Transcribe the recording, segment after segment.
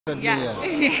Yeah.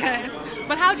 Yes.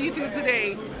 But how do you feel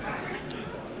today?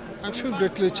 I feel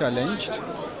greatly challenged,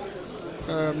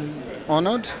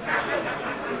 honored.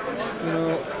 You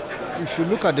know, if you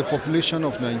look at the population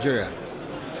of Nigeria,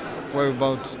 we're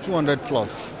about 200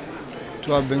 plus.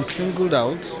 To have been singled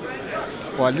out,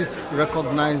 or at least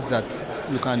recognized that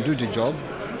you can do the job,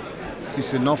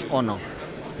 is enough honor.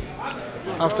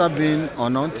 After being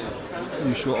honored,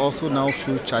 you should also now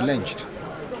feel challenged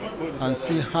and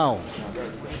see how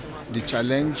the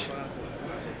challenge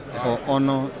or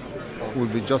honor will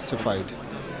be justified.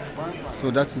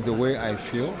 So that is the way I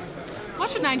feel. What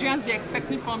should Nigerians be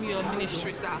expecting from your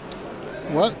ministry, sir?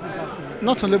 Well,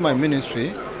 not only my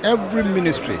ministry, every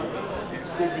ministry.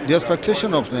 The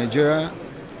expectation of Nigeria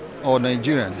or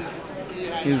Nigerians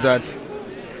is that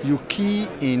you key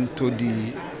into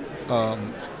the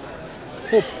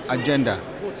hope agenda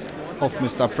of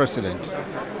Mr. President.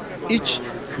 Each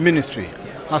ministry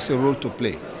has a role to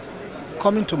play.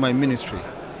 Coming to my ministry,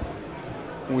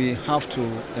 we have to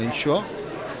ensure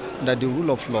that the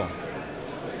rule of law,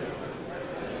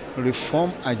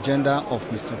 reform agenda of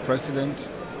Mr.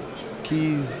 President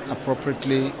keys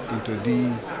appropriately into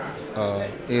these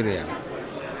area.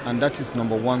 And that is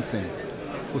number one thing.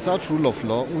 Without rule of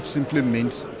law, which simply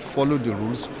means follow the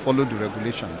rules, follow the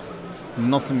regulations,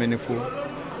 nothing meaningful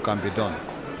can be done.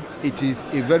 It is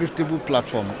a veritable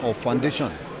platform or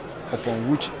foundation upon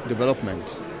which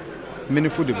development,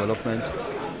 meaningful development,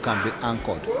 can be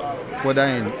anchored, whether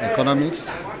in economics,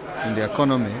 in the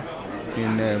economy,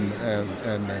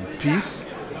 in peace,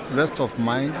 rest of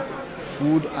mind,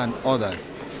 food and others,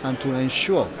 and to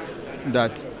ensure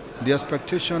that the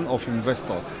expectation of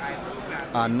investors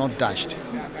are not dashed.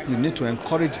 You need to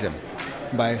encourage them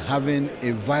by having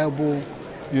a viable,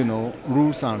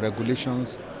 rules and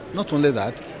regulations. Not only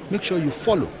that, make sure you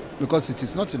follow, because it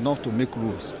is not enough to make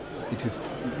rules. It is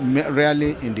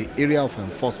rarely in the area of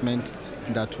enforcement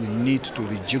that we need to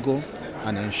rejiggle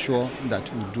and ensure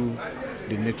that we do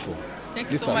the needful.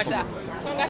 Thank you so much, sir.